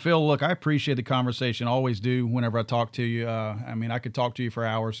 Well, Phil, look, I appreciate the conversation. Always do whenever I talk to you. I mean, I could talk to you for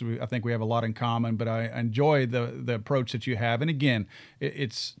hours. I think we have a lot in common, but I enjoy the approach that you have. And again,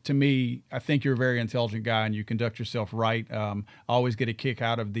 it's to me, I think you're a very intelligent guy and you conduct yourself right. I always get a kick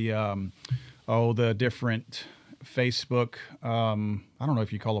out of the different Facebook, I don't know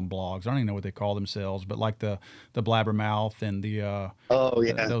if you call them blogs. I don't even know what they call themselves, but like the Blabbermouth and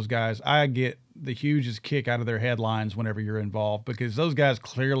those guys. I get the hugest kick out of their headlines whenever you're involved, because those guys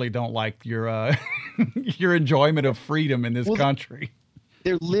clearly don't like your your enjoyment of freedom in this country.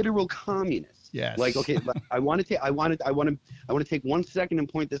 They're literal communists. Yes. Like, okay, I want to take 1 second and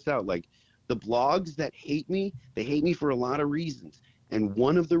point this out. Like, the blogs that hate me, they hate me for a lot of reasons. And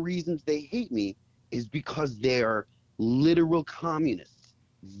one of the reasons they hate me is because they're literal communists.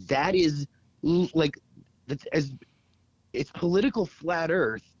 That is like, it's political flat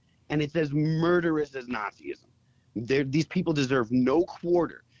earth, and it's as murderous as Nazism. These people deserve no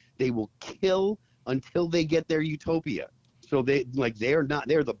quarter. They will kill until they get their utopia. So they're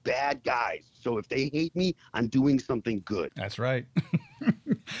the bad guys. So if they hate me, I'm doing something good. That's right.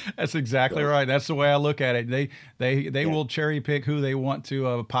 That's exactly right. That's the way I look at it. They will cherry pick who they want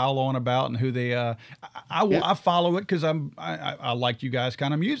to pile on about, and who they I follow it because I like you guys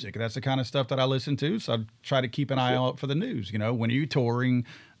kind of music. That's the kind of stuff that I listen to. So I try to keep an eye out for the news. You know, when are you touring,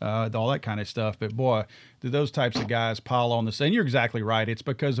 all that kind of stuff. But boy, do those types of guys pile on the scene. You're exactly right. It's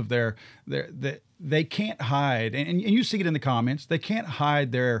because of they can't hide, and you see it in the comments. They can't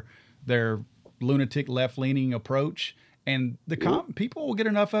hide their lunatic left-leaning approach. And people will get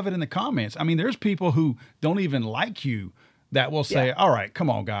enough of it in the comments. I mean, there's people who don't even like you that will say, all right, come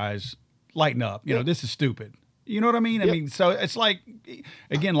on, guys, lighten up. You know, this is stupid. You know what I mean? I mean, so it's like,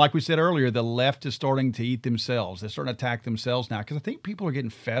 again, like we said earlier, the left is starting to eat themselves. They're starting to attack themselves now, because I think people are getting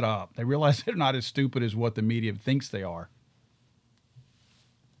fed up. They realize they're not as stupid as what the media thinks they are.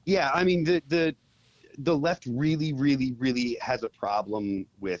 Yeah, I mean, the left really, really, really has a problem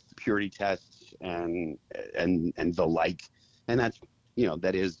with purity tests and the like, and that's, you know,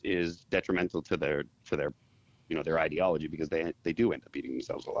 that is detrimental to their you know, their ideology, because they do end up eating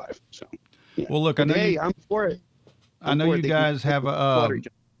themselves alive. So well, look, I'm for it. I know you guys have a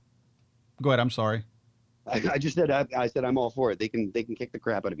go ahead. I'm sorry. I just said I said I'm all for it. They can kick the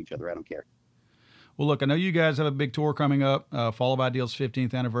crap out of each other. I don't care. Well, look, I know you guys have a big tour coming up, Fall of Ideals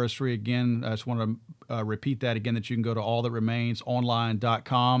 15th anniversary. Again, I just want to repeat that again, that you can go to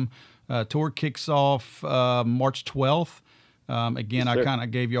allthatremainsonline.com. Tour kicks off March 12th. Again, Yes, I sir. kind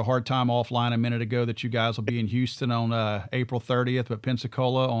of gave you a hard time offline a minute ago that you guys will be in Houston on April 30th, but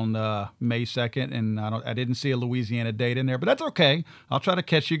Pensacola on May 2nd. And I didn't see a Louisiana date in there, but that's okay. I'll try to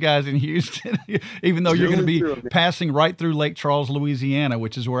catch you guys in Houston, even though you're going to be Through 'em. passing right through Lake Charles, Louisiana,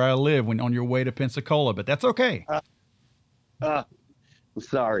 which is where I live, when on your way to Pensacola. But that's okay. I'm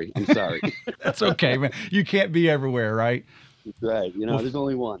sorry. I'm sorry. That's okay, man. You can't be everywhere, right? Right. There's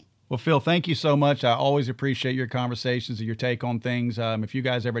only one. Well, Phil, thank you so much. I always appreciate your conversations and your take on things. If you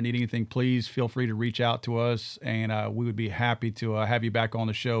guys ever need anything, please feel free to reach out to us, and we would be happy to have you back on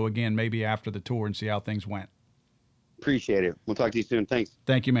the show again, maybe after the tour, and see how things went. Appreciate it. We'll talk to you soon. Thanks.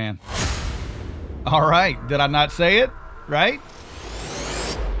 Thank you, man. All right. Did I not say it? Right?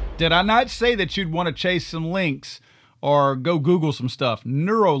 Did I not say that you'd want to chase some links or go Google some stuff?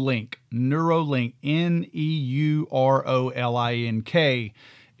 Neuralink, Neurolink,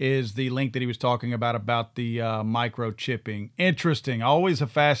 is the link that he was talking about the microchipping. Interesting. Always a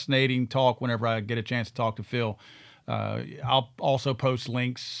fascinating talk whenever I get a chance to talk to Phil. I'll also post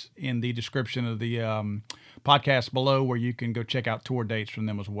links in the description of the podcast below where you can go check out tour dates from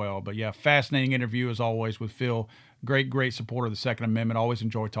them as well. But yeah, fascinating interview as always with Phil. Great supporter of the Second Amendment. Always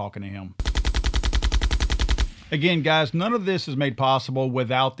enjoy talking to him. Again, guys, none of this is made possible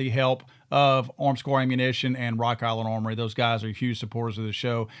without the help of Armscore Ammunition and Rock Island Armory. Those guys are huge supporters of the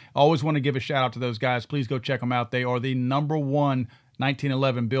show. I always want to give a shout out to those guys. Please go check them out. They are the #1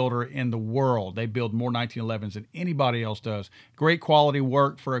 1911 builder in the world. They build more 1911s than anybody else does. Great quality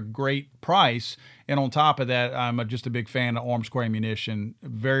work for a great price. And on top of that, I'm just a big fan of Armscore Ammunition.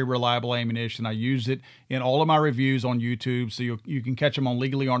 Very reliable ammunition. I use it in all of my reviews on YouTube, so you can catch them on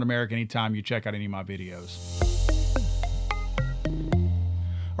Legally Armed America anytime you check out any of my videos.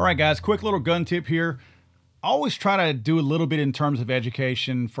 All right, guys, quick little gun tip here. I always try to do a little bit in terms of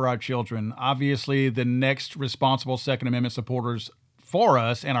education for our children. Obviously, the next responsible Second Amendment supporters for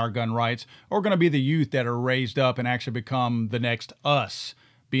us and our gun rights are going to be the youth that are raised up and actually become the next us,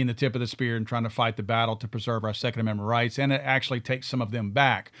 being the tip of the spear and trying to fight the battle to preserve our Second Amendment rights, and it actually takes some of them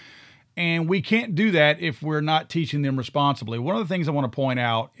back. And we can't do that if we're not teaching them responsibly. One of the things I want to point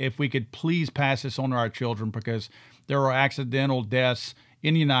out, if we could please pass this on to our children, because there are accidental deaths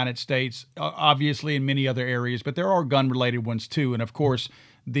in the United States, obviously in many other areas, but there are gun-related ones too. And of course,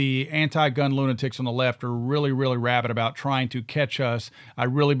 the anti-gun lunatics on the left are really rabid about trying to catch us. I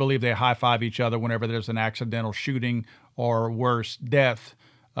really believe they high-five each other whenever there's an accidental shooting or worse, death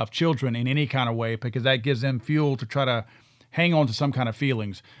of children in any kind of way, because that gives them fuel to try to hang on to some kind of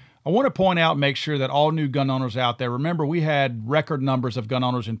feelings. I want to point out, make sure that all new gun owners out there, remember we had record numbers of gun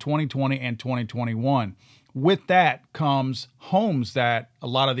owners in 2020 and 2021. With that comes homes that a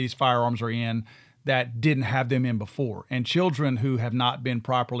lot of these firearms are in that didn't have them in before, and children who have not been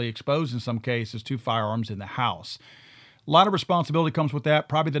properly exposed in some cases to firearms in the house. A lot of responsibility comes with that.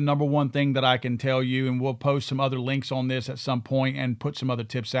 Probably the #1 thing that I can tell you, and we'll post some other links on this at some point and put some other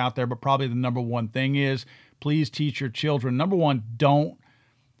tips out there, but probably the #1 thing is please teach your children. #1,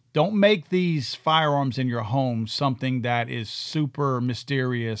 don't make these firearms in your home something that is super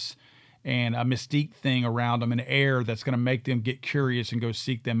mysterious and a mystique thing around them, an air that's going to make them get curious and go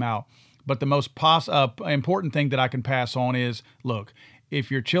seek them out. But the most important thing that I can pass on is, look,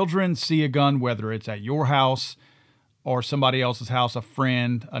 if your children see a gun, whether it's at your house or somebody else's house, a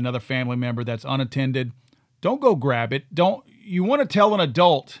friend, another family member that's unattended, don't go grab it. You want to tell an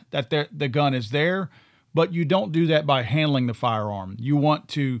adult that the gun is there, but you don't do that by handling the firearm. You want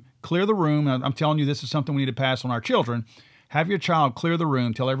to clear the room. I'm telling you, this is something we need to pass on our children. Have your child clear the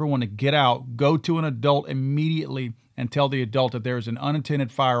room, tell everyone to get out, go to an adult immediately and tell the adult that there is an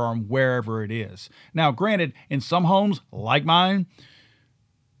unattended firearm wherever it is. Now, granted, in some homes, like mine,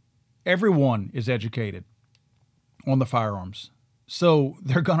 everyone is educated on the firearms. So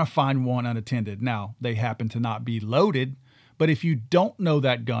they're going to find one unattended. Now, they happen to not be loaded, but if you don't know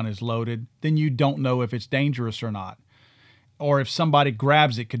that gun is loaded, then you don't know if it's dangerous or not. Or if somebody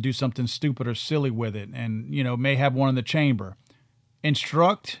grabs it, could do something stupid or silly with it and, may have one in the chamber.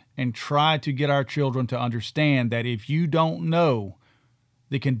 Instruct and try to get our children to understand that if you don't know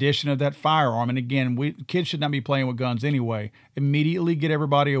the condition of that firearm, and again, kids should not be playing with guns anyway, immediately get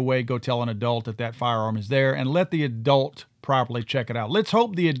everybody away, go tell an adult that firearm is there, and let the adult properly check it out. Let's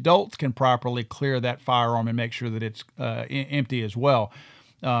hope the adults can properly clear that firearm and make sure that it's empty as well.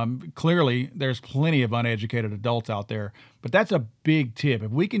 Clearly, there's plenty of uneducated adults out there, but that's a big tip. If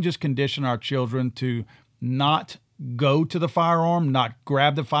we can just condition our children to not go to the firearm, not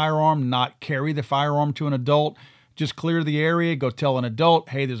grab the firearm, not carry the firearm to an adult. Just clear the area, go tell an adult,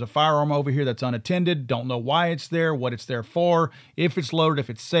 hey, there's a firearm over here that's unattended, don't know why it's there, what it's there for, if it's loaded, if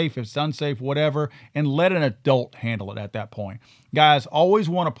it's safe, if it's unsafe, whatever, and let an adult handle it at that point. Guys, always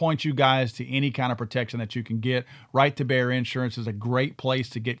want to point you guys to any kind of protection that you can get. Right to Bear Insurance is a great place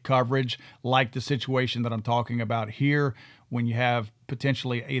to get coverage, like the situation that I'm talking about here, when you have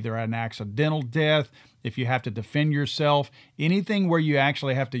potentially either an accidental death, if you have to defend yourself, anything where you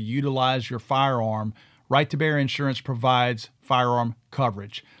actually have to utilize your firearm. Right to Bear Insurance provides firearm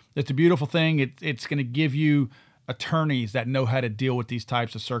coverage. It's a beautiful thing. It's going to give you attorneys that know how to deal with these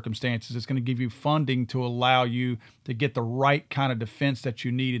types of circumstances. It's going to give you funding to allow you to get the right kind of defense that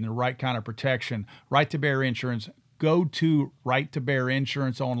you need and the right kind of protection. Right to Bear Insurance. Go to Right to Bear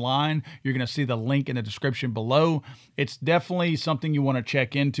Insurance online. You're going to see the link in the description below. It's definitely something you want to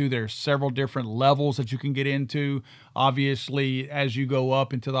check into. There's several different levels that you can get into. Obviously, as you go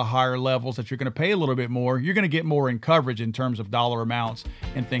up into the higher levels that you're going to pay a little bit more, you're going to get more in coverage in terms of dollar amounts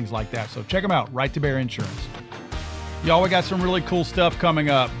and things like that. So check them out, Right to Bear Insurance. Y'all, we got some really cool stuff coming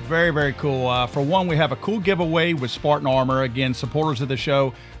up. Very, very cool. For one, we have a cool giveaway with Spartan Armor. Again, supporters of the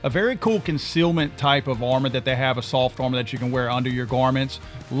show. A very cool concealment type of armor that they have, a soft armor that you can wear under your garments.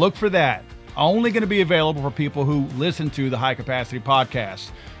 Look for that. Only going to be available for people who listen to the High Capacity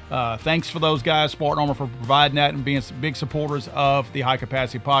Podcast. Thanks for those guys, Spartan Armor, for providing that and being big supporters of the High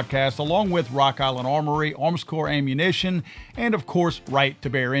Capacity Podcast, along with Rock Island Armory, Armscor Ammunition, and of course, Right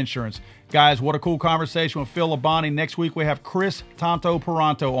to Bear Insurance. Guys, what a cool conversation with Phil Labonte. Next week, we have Chris Tonto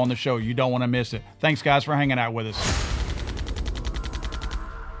Peranto on the show. You don't want to miss it. Thanks, guys, for hanging out with us.